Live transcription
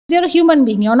You're a human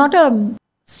being. You're not a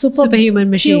superhuman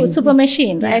machine. Super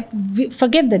machine, right?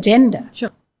 Forget the gender.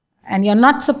 Sure. And you're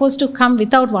not supposed to come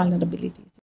without vulnerabilities.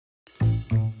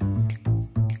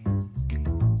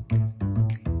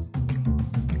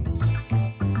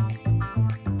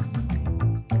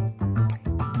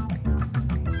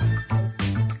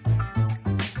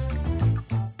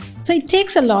 So it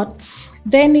takes a lot.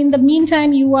 Then in the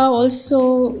meantime, you are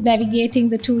also navigating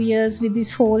the 2 years with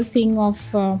this whole thing of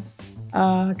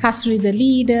Kasturi the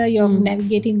leader, you're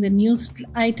navigating the news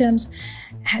items,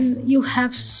 and you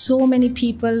have so many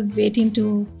people waiting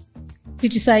to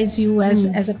criticize you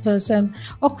as a person,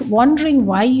 or wondering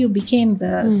why you became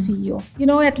the CEO. You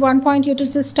know, at one point you had to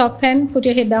just stop and put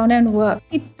your head down and work.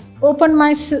 It opened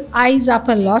my eyes up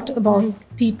a lot about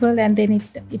people, and then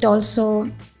it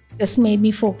also just made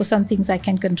me focus on things I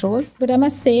can control. But I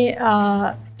must say,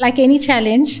 like any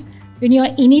challenge, when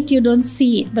you're in it, you don't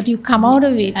see it, but you come out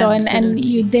of it, and then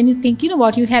you think, you know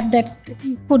what, you have that,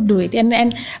 you could do it.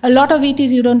 And a lot of it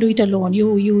is you don't do it alone.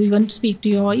 You even speak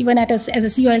to even as a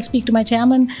CEO, I'll speak to my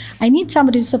chairman. I need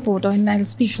somebody to support, and I'll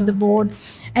speak to the board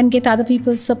and get other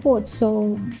people's support.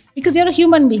 So, because you're a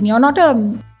human being, you're not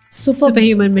a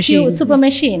superhuman machine. Super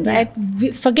machine, right?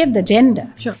 Forget the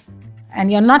gender. Sure. And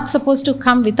you're not supposed to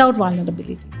come without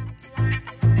vulnerabilities.